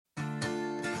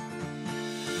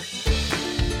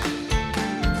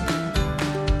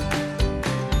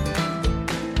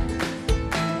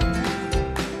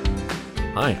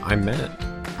Hi, I'm Matt.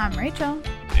 I'm Rachel.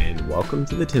 And welcome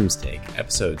to the Tim's Take,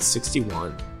 episode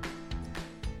 61.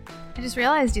 I just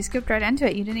realized you skipped right into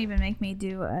it. You didn't even make me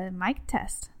do a mic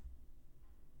test.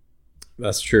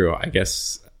 That's true. I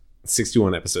guess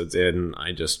 61 episodes in,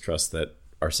 I just trust that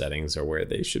our settings are where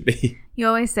they should be. You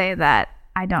always say that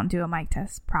I don't do a mic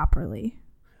test properly.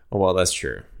 Oh, well, that's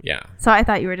true. Yeah. So I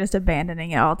thought you were just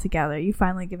abandoning it altogether. You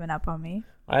finally given up on me.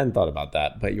 I hadn't thought about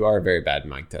that, but you are a very bad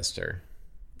mic tester.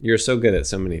 You're so good at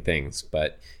so many things,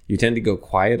 but you tend to go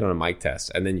quiet on a mic test,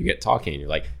 and then you get talking, and you're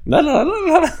like, no,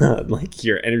 like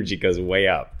your energy goes way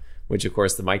up, which, of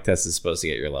course, the mic test is supposed to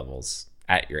get your levels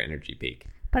at your energy peak.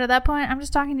 But at that point, I'm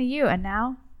just talking to you, and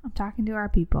now I'm talking to our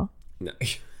people. No.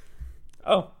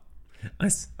 Oh,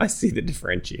 I see the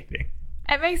differentiating.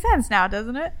 It makes sense now,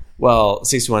 doesn't it? Well,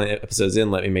 61 episodes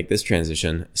in, let me make this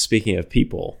transition. Speaking of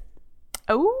people,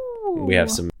 we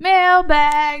have some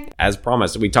mailbag. As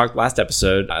promised, we talked last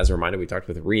episode. As a reminder, we talked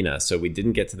with Rena, so we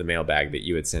didn't get to the mailbag that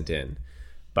you had sent in,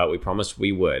 but we promised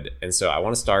we would. And so I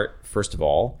want to start, first of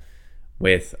all,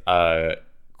 with a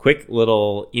quick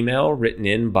little email written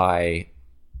in by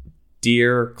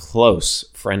dear close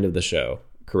friend of the show,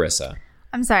 Carissa.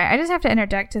 I'm sorry, I just have to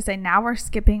interject to say now we're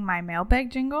skipping my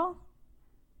mailbag jingle.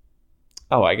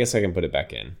 Oh, I guess I can put it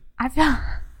back in. I feel...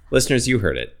 Listeners, you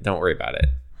heard it. Don't worry about it.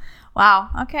 Wow.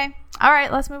 Okay. All right.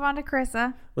 Let's move on to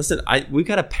Carissa. Listen, we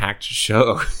got a packed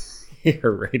show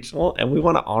here, Rachel, and we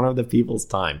want to honor the people's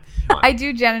time. I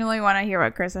do genuinely want to hear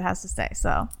what Carissa has to say,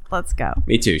 so let's go.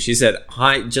 Me too. She said,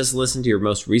 "Hi, just listened to your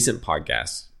most recent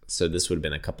podcast." So this would have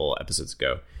been a couple episodes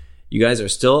ago. You guys are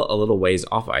still a little ways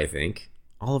off, I think.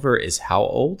 Oliver is how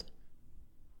old?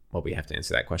 Well, we have to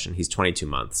answer that question. He's 22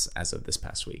 months as of this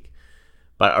past week.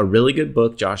 But a really good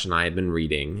book Josh and I have been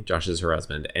reading, Josh is her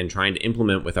husband, and trying to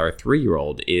implement with our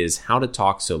 3-year-old is How to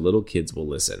Talk So Little Kids Will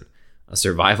Listen, a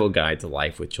survival guide to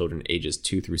life with children ages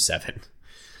 2 through 7.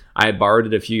 I had borrowed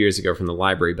it a few years ago from the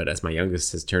library, but as my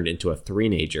youngest has turned into a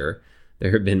 3-nager,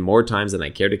 there have been more times than I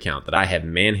care to count that I have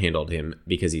manhandled him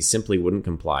because he simply wouldn't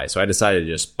comply. So I decided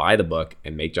to just buy the book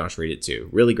and make Josh read it too.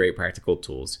 Really great practical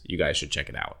tools. You guys should check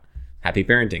it out. Happy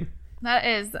parenting. That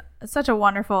is such a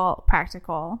wonderful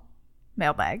practical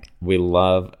mailbag. We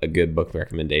love a good book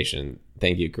recommendation.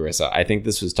 Thank you, Carissa. I think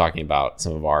this was talking about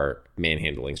some of our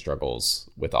manhandling struggles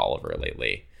with Oliver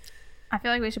lately. I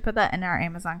feel like we should put that in our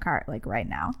Amazon cart like right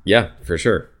now. Yeah, for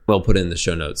sure. We'll put it in the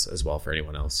show notes as well for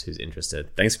anyone else who's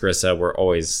interested. Thanks, Carissa. We're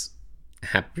always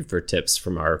happy for tips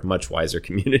from our much wiser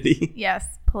community.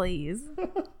 Yes, please.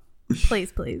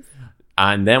 Please.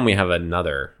 And then we have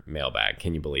another mailbag.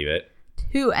 Can you believe it?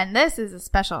 2, and this is a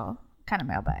special kind of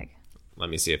mailbag. Let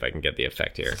me see if I can get the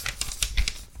effect here.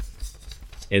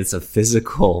 It's a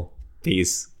physical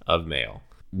piece of mail.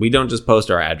 We don't just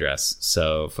post our address.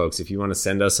 So, folks, if you want to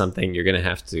send us something, you're going to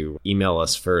have to email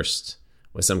us first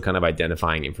with some kind of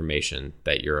identifying information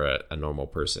that you're a normal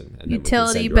person. And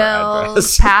utility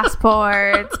bills,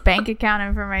 passports, bank account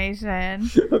information.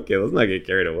 Okay, let's not get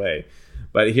carried away.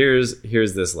 But here's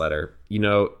this letter. You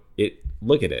know,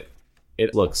 look at it.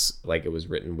 It looks like it was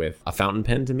written with a fountain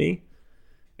pen to me.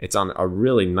 It's on a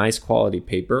really nice quality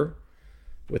paper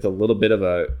with a little bit of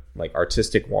a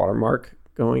artistic watermark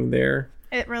going there.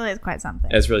 It really is quite something.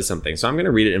 It's really something. So I'm going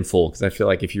to read it in full because I feel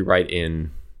like if you write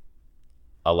in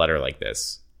a letter like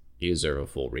this, you deserve a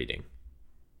full reading.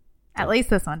 At least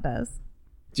this one does.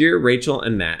 Dear Rachel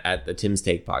and Matt at the Tim's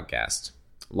Take podcast,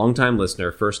 longtime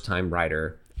listener, first time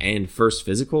writer, and first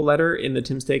physical letter in the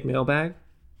Tim's Take mailbag.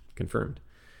 Confirmed.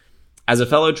 As a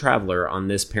fellow traveler on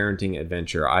this parenting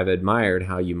adventure, I've admired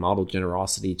how you model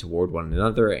generosity toward one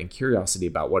another and curiosity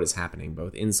about what is happening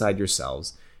both inside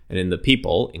yourselves and in the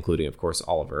people, including, of course,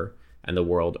 Oliver, and the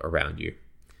world around you.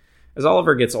 As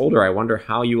Oliver gets older, I wonder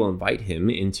how you will invite him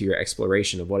into your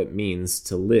exploration of what it means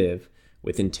to live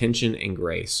with intention and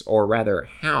grace, or rather,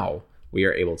 how we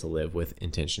are able to live with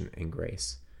intention and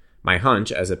grace. My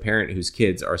hunch, as a parent whose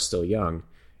kids are still young,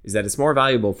 is that it's more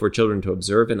valuable for children to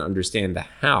observe and understand the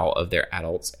how of their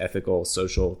adults' ethical,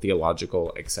 social,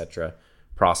 theological, etc.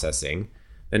 processing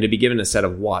than to be given a set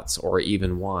of whats or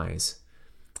even whys.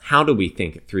 How do we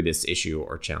think through this issue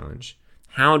or challenge?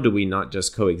 How do we not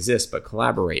just coexist but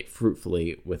collaborate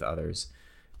fruitfully with others?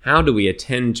 How do we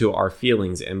attend to our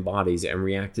feelings and bodies and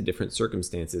react to different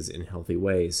circumstances in healthy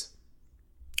ways?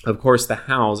 Of course, the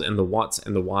hows and the whats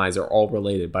and the whys are all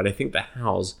related, but I think the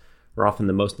hows are often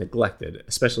the most neglected,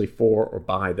 especially for or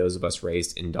by those of us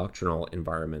raised in doctrinal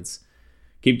environments.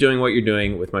 Keep doing what you're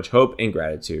doing with much hope and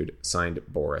gratitude. Signed,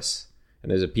 Boris. And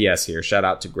there's a PS here. Shout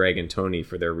out to Greg and Tony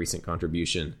for their recent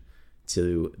contribution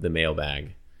to the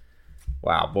mailbag.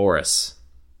 Wow, Boris.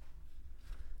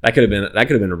 That could have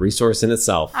been a resource in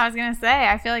itself. I was going to say,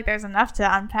 I feel like there's enough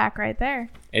to unpack right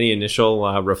there. Any initial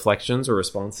reflections or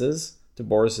responses to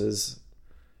Boris's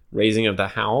raising of the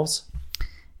howls?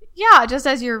 Yeah, just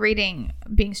as you're reading,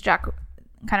 being struck,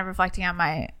 kind of reflecting on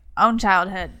my own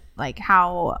childhood, like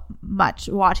how much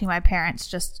watching my parents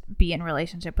just be in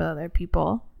relationship with other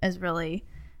people is really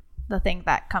the thing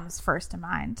that comes first to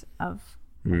mind of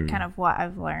kind of what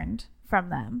I've learned from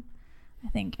them, I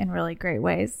think, in really great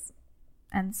ways.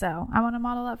 And so I want to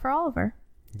model that for Oliver.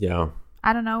 Yeah.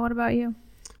 I don't know. What about you?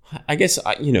 I guess,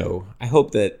 I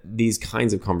hope that these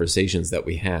kinds of conversations that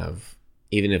we have,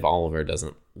 even if Oliver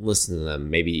doesn't listen to them,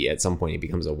 maybe at some point he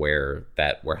becomes aware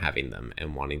that we're having them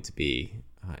and wanting to be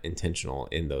intentional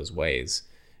in those ways.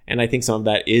 And I think some of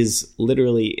that is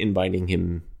literally inviting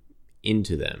him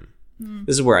into them.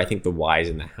 This is where I think the whys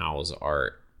and the hows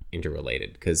are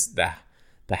interrelated, because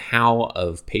the how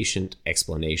of patient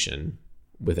explanation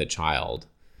with a child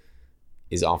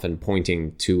is often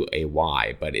pointing to a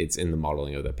why, but it's in the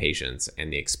modeling of the patients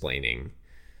and the explaining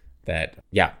that,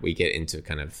 we get into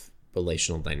kind of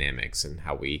relational dynamics and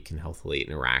how we can healthily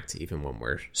interact even when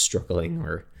we're struggling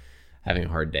or having a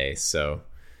hard day. So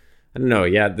I don't know.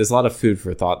 Yeah, there's a lot of food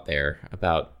for thought there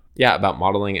about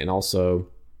modeling, and also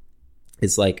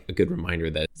it's like a good reminder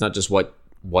that it's not just what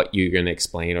you're going to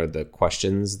explain or the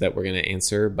questions that we're going to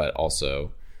answer, but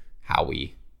also how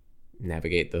we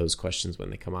navigate those questions when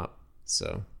they come up.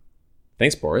 So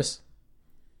thanks, Boris.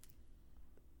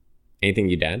 Anything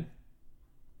you'd add?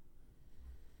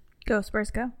 Go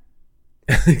Spurs, go.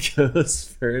 Go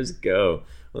Spurs, go.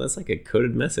 Well, that's like a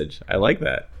coded message. I like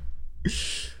that.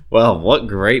 Well, what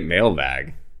great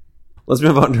mailbag. Let's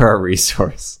move on to our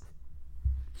resource,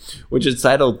 which is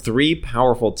titled 3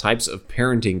 Powerful Types of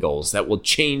Parenting Goals That Will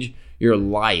Change Your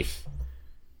Life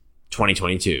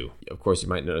 2022. Of course, you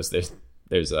might notice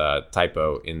there's a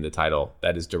typo in the title.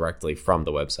 That is directly from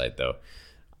the website, though.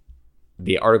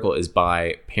 The article is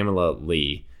by Pamela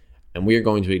Lee, and we are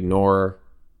going to ignore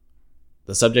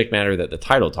the subject matter that the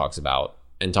title talks about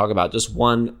and talk about just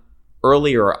one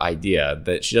earlier idea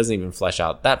that she doesn't even flesh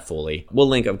out that fully. We'll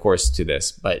link, of course, to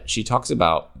this, but she talks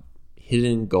about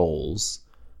hidden goals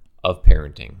of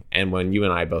parenting. And when you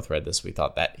and I both read this, we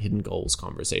thought that hidden goals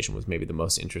conversation was maybe the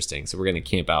most interesting. So we're going to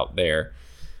camp out there.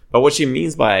 But what she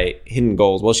means by hidden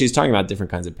goals, well, she's talking about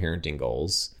different kinds of parenting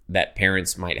goals that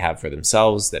parents might have for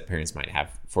themselves, that parents might have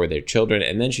for their children.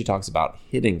 And then she talks about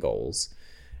hidden goals.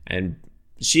 And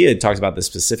she had talked about this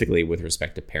specifically with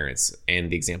respect to parents. And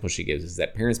the example she gives is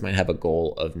that parents might have a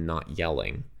goal of not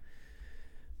yelling.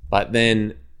 But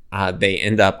then they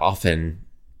end up often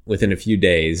within a few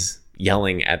days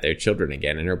yelling at their children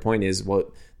again. And her point is,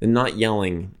 well, the not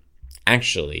yelling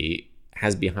actually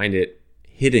has behind it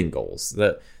hidden goals.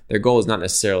 Their goal is not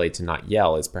necessarily to not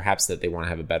yell. It's perhaps that they want to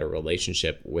have a better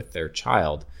relationship with their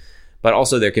child. But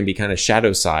also there can be kind of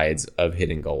shadow sides of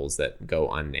hidden goals that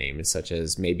go unnamed, such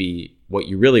as maybe what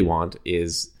you really want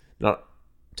is not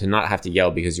have to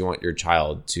yell because you want your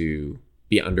child to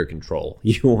be under control.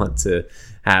 You want to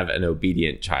have an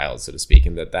obedient child, so to speak,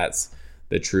 and that's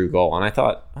the true goal. And I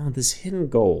thought, this hidden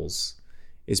goals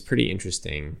is pretty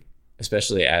interesting,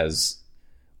 especially as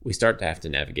we start to have to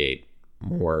navigate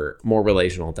more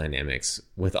relational dynamics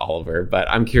with Oliver. But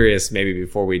I'm curious, maybe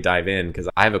before we dive in, because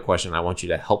I have a question, I want you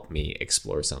to help me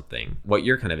explore something, what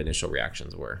your kind of initial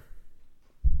reactions were.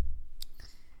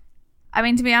 I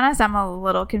mean, to be honest, I'm a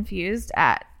little confused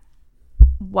at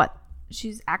what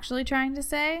she's actually trying to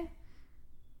say.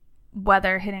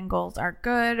 Whether hidden goals are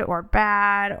good or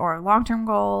bad or long-term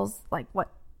goals, like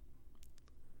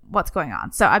what's going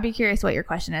on. So I'd be curious what your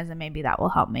question is, and maybe that will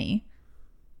help me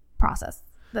process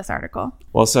this article.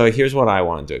 Well, so here's what I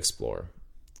wanted to explore.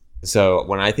 So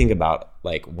when I think about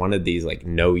like one of these like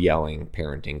no yelling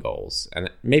parenting goals, and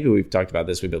maybe we've talked about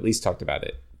this, we've at least talked about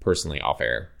it personally off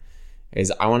air,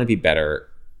 is I want to be better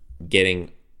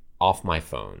getting off my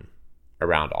phone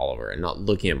around Oliver and not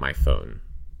looking at my phone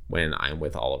when I'm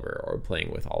with Oliver or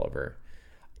playing with Oliver.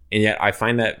 And yet I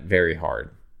find that very hard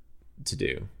to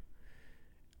do.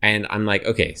 And I'm like,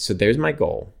 okay, so there's my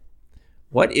goal.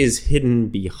 What is hidden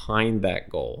behind that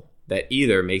goal that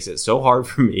either makes it so hard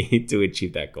for me to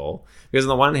achieve that goal? Because on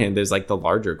the one hand, there's like the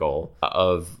larger goal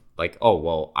of like, oh,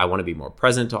 well, I want to be more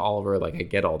present to Oliver. Like I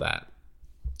get all that.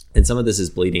 And some of this is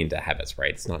bleeding into habits,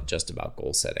 right? It's not just about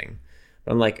goal setting.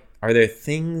 But I'm like, are there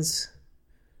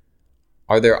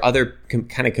other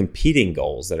kind of competing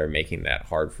goals that are making that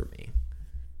hard for me?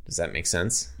 Does that make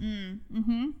sense?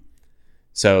 Mm-hmm.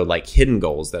 So like hidden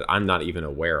goals that I'm not even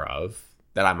aware of,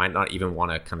 that I might not even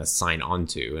want to kind of sign on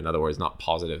to. In other words, not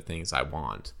positive things I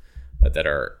want, but that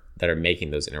are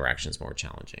making those interactions more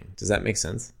challenging. Does that make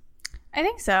sense? I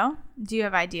think so. Do you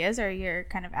have ideas, or you're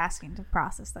kind of asking to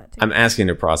process that too? I'm asking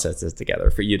to process this together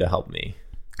for you to help me.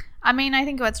 I mean, I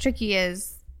think what's tricky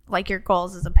is like your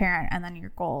goals as a parent and then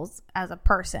your goals as a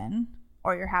person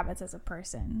or your habits as a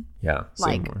person. Yeah.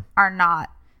 Like are not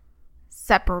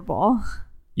separable.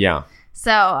 Yeah.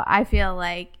 So I feel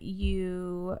like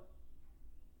you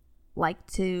like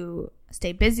to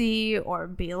stay busy or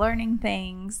be learning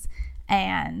things,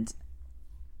 and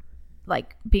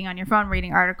like being on your phone,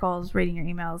 reading articles, reading your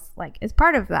emails, like is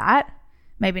part of that.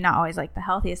 Maybe not always like the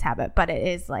healthiest habit, but it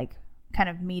is like kind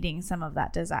of meeting some of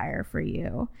that desire for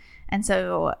you. And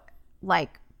so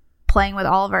like playing with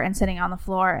Oliver and sitting on the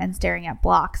floor and staring at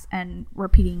blocks and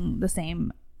repeating the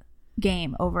same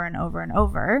game over and over and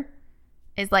over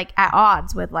is like at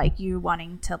odds with like you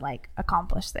wanting to like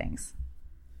accomplish things.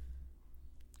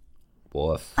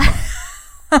 Woof.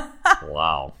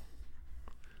 Wow.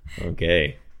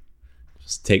 Okay.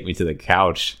 Just take me to the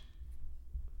couch.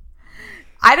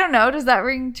 I don't know. Does that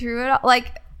ring true at all?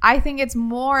 Like, I think it's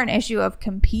more an issue of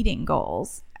competing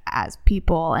goals as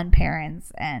people and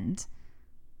parents, and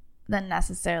than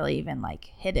necessarily even like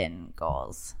hidden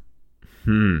goals.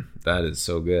 That is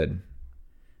so good.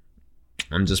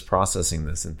 I'm just processing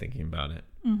this and thinking about it.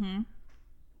 Mm-hmm.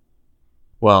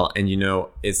 Well, and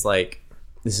it's like,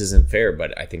 this isn't fair,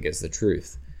 but I think it's the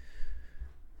truth.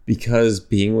 Because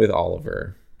being with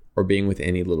Oliver or being with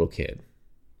any little kid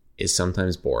is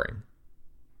sometimes boring.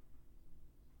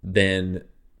 Then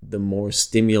the more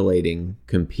stimulating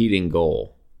competing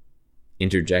goal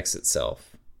interjects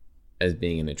itself as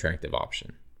being an attractive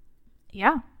option.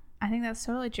 Yeah, I think that's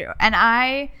totally true. And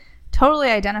I totally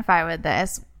identify with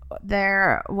this.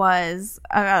 There was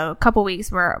a couple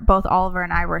weeks where both Oliver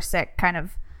and I were sick, kind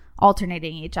of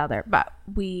alternating each other, but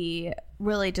we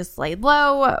really just laid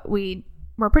low. We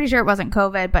were pretty sure it wasn't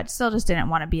COVID, but still just didn't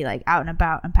want to be like out and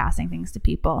about and passing things to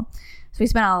people. So we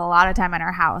spent a lot of time in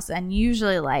our house, and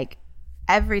usually like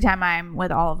every time I'm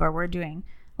with Oliver, we're doing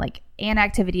like an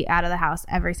activity out of the house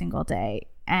every single day.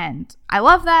 And I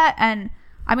love that. And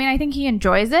I mean, I think he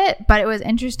enjoys it, but it was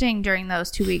interesting during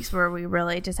those 2 weeks where we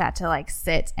really just had to like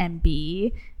sit and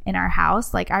be in our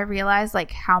house. Like I realized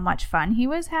like how much fun he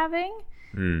was having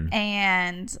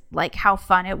and like how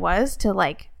fun it was to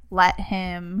like let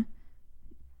him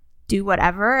do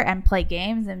whatever and play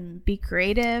games and be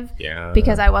creative. Yeah.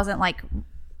 Because I wasn't like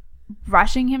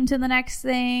rushing him to the next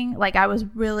thing. Like I was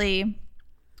really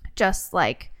just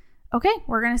like, okay,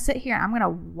 we're going to sit here. I'm going to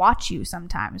watch you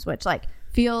sometimes, which like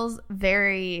feels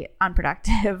very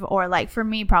unproductive, or like for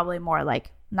me, probably more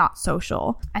like not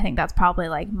social. I think that's probably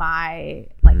like my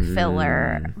like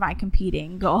filler, my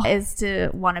competing goal is to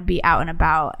want to be out and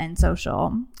about and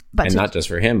social. But and not just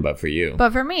for him, but for you.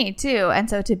 But for me too. And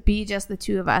so to be just the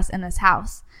two of us in this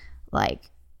house,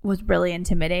 like was really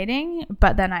intimidating.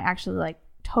 But then I actually like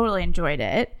totally enjoyed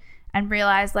it and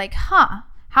realized like,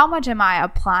 how much am I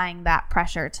applying that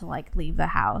pressure to like leave the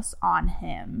house on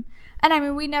him? And I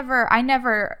mean,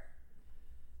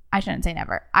 I shouldn't say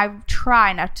never. I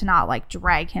try not to like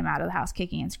drag him out of the house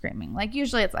kicking and screaming. Like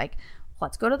usually it's like,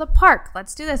 let's go to the park.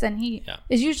 Let's do this. And he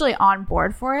is usually on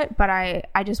board for it. But I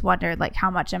just wondered like how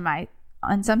much am I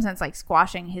in some sense like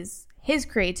squashing his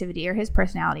creativity or his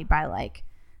personality by like,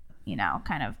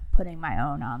 kind of putting my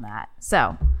own on that.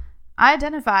 So I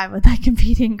identify with like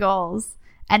competing goals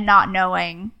and not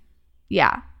knowing,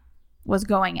 was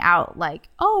going out like,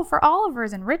 oh, for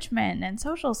Oliver's enrichment and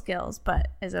social skills, but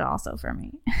is it also for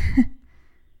me?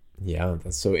 Yeah,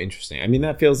 that's so interesting. I mean,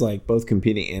 that feels like both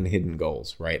competing and hidden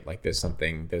goals, right? Like there's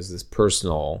this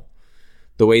personal,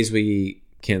 the ways we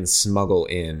can smuggle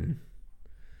in,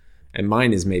 and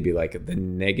mine is maybe like the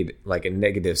negative, like a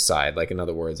negative side. Like in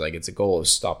other words, like it's a goal of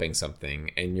stopping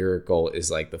something, and your goal is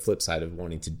like the flip side of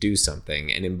wanting to do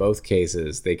something. And in both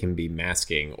cases, they can be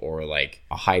masking or like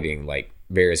hiding like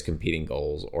various competing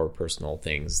goals or personal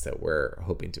things that we're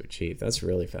hoping to achieve. That's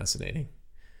really fascinating.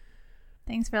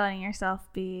 Thanks for letting yourself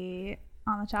be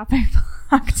on the chopping block.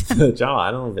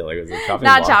 I don't feel like it was a chopping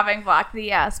block. Not chopping block,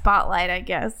 the spotlight, I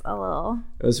guess, a little.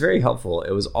 It was very helpful.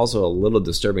 It was also a little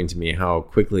disturbing to me how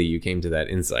quickly you came to that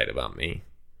insight about me.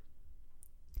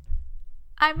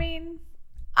 I mean,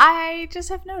 I just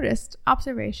have noticed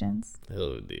observations.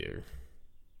 Oh, dear.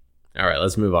 All right,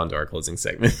 let's move on to our closing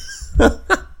segment.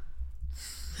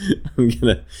 I'm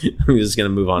just gonna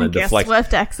move on and deflect.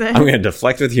 Swift exit. I'm gonna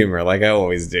deflect with humor, like I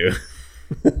always do.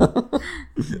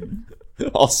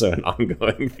 Also, an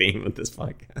ongoing theme with this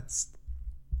podcast.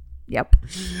 Yep.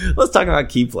 Let's talk about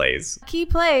key plays. Key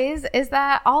plays is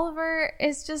that Oliver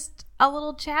is just a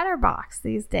little chatterbox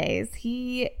these days.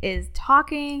 He is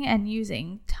talking and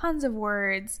using tons of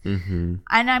words, and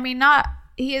I mean, not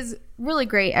he is really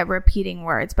great at repeating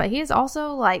words, but he is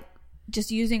also like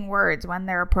just using words when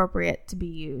they're appropriate to be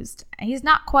used. He's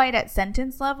not quite at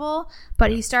sentence level,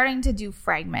 but he's starting to do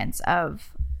fragments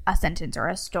of a sentence or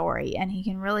a story, and he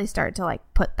can really start to like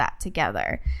put that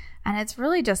together. And it's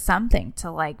really just something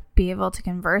to like be able to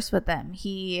converse with them.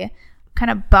 He kind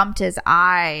of bumped his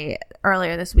eye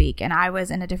earlier this week, and I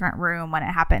was in a different room when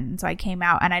it happened. So I came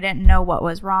out and I didn't know what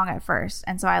was wrong at first.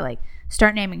 And so I like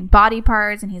start naming body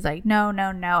parts, and he's like, no.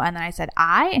 And then I said,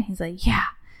 eye, and he's like, yeah.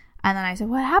 And then I said,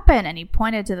 what happened? And he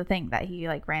pointed to the thing that he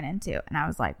like ran into. And I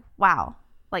was like, wow,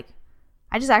 like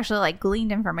I just actually like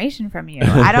gleaned information from you.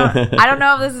 I don't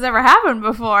know if this has ever happened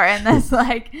before. And this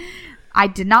like, I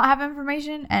did not have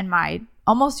information, and my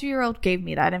almost 2-year-old gave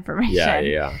me that information.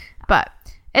 Yeah. But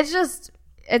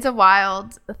it's a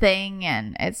wild thing,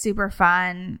 and it's super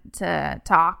fun to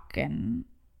talk and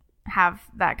have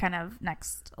that kind of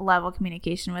next level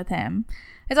communication with him.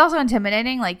 It's also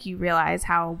intimidating. Like, you realize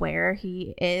how aware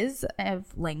he is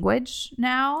of language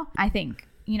now. I think,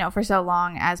 for so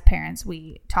long as parents,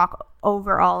 we talk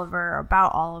over Oliver,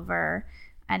 about Oliver,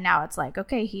 and now it's like,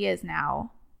 okay, he is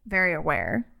now very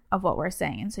aware of what we're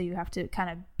saying. And so you have to kind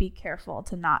of be careful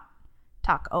to not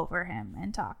talk over him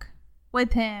and talk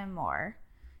with him, or,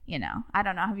 I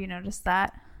don't know. Have you noticed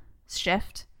that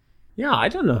shift? Yeah, I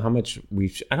don't know how much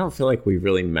I don't feel like we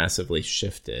really massively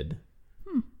shifted.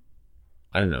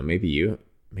 I don't know. Maybe you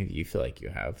feel like you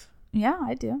have. Yeah,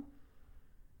 I do.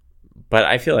 But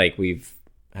I feel like we've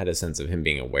had a sense of him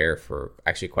being aware for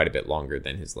actually quite a bit longer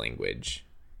than his language.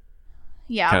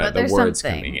 Yeah, kind but of the there's words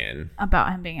something coming in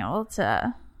about him being able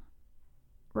to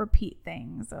repeat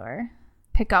things or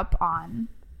pick up on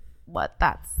what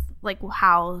that's like,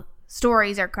 how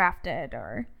stories are crafted,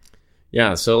 or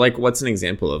yeah. So like, what's an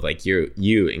example of like you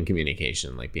in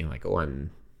communication, like being like, oh,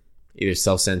 I'm either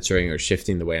self-censoring or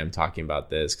shifting the way I'm talking about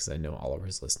this because I know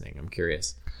Oliver's listening. I'm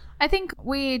curious. I think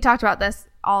we talked about this.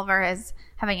 Oliver is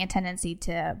having a tendency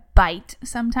to bite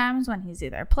sometimes when he's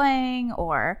either playing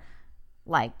or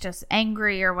like just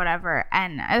angry or whatever.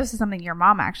 And this is something your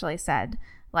mom actually said.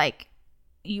 Like,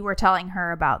 you were telling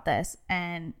her about this,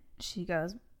 and she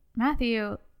goes,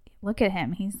 Matthew, look at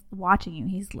him. He's watching you.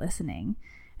 He's listening.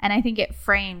 And I think it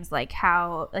frames like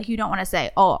how, like, you don't want to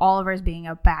say, oh, Oliver's being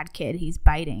a bad kid, he's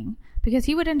biting, because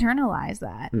he would internalize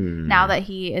that now that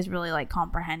he is really like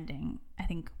comprehending, I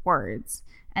think, words.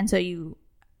 And so you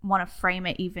want to frame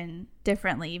it even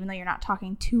differently, even though you're not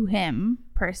talking to him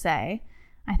per se.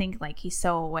 I think like he's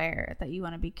so aware that you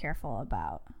want to be careful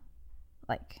about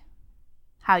like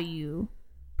how you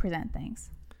present things.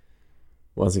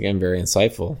 Once again, very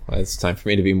insightful. It's time for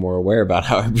me to be more aware about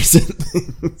how I present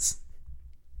things.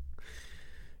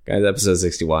 Guys, episode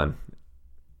 61.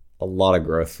 A lot of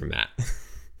growth from that.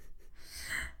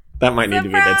 That might need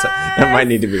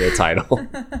to be the title.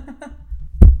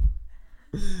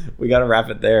 We got to wrap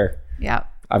it there.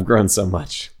 Yep. I've grown so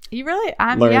much. You really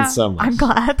learned so much. I'm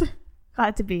glad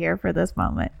to be here for this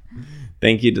moment.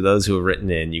 Thank you to those who have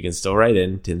written in. You can still write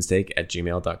in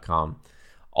timsteak@gmail.com.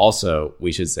 Also,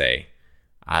 we should say,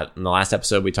 in the last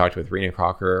episode, we talked with Rena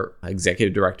Crocker,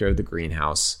 executive director of the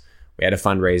Greenhouse. We had a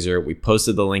fundraiser. We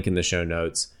posted the link in the show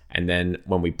notes. And then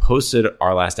when we posted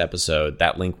our last episode,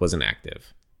 that link wasn't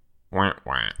active. Wah,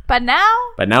 wah. But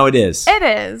now it is. It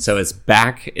is. So it's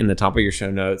back in the top of your show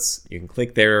notes. You can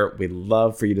click there. We'd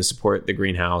love for you to support the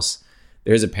Greenhouse.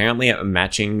 There's apparently a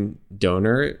matching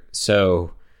donor.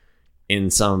 So in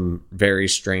some very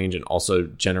strange and also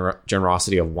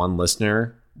generosity of one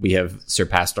listener, we have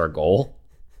surpassed our goal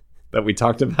that we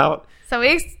talked about. So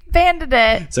we expanded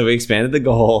it. So we expanded the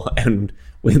goal, and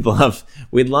we'd love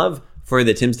for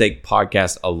the Tim Steak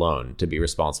podcast alone to be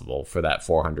responsible for that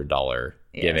 $400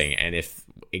 giving. And if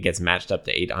it gets matched up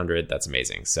to $800, that's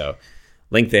amazing. So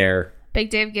link there. Big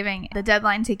Dave Giving. The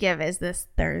deadline to give is this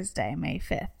Thursday, May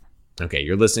 5th. Okay,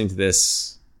 you're listening to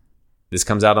this. This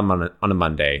comes out on a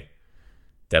Monday.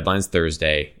 Deadline's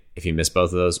Thursday. If you miss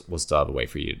both of those, we'll still have a way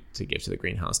for you to give to the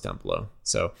Greenhouse down below.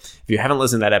 So if you haven't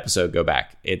listened to that episode, go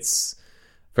back. It's,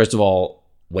 first of all,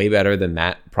 way better than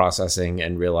Matt processing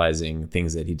and realizing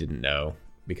things that he didn't know,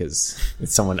 because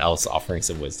it's someone else offering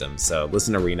some wisdom. So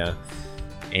listen to Rena.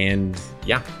 And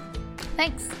yeah.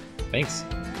 Thanks. I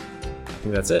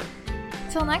think that's it.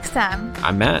 Till next time.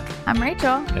 I'm Matt. I'm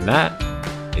Rachel. And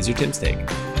that is your Tim Steak.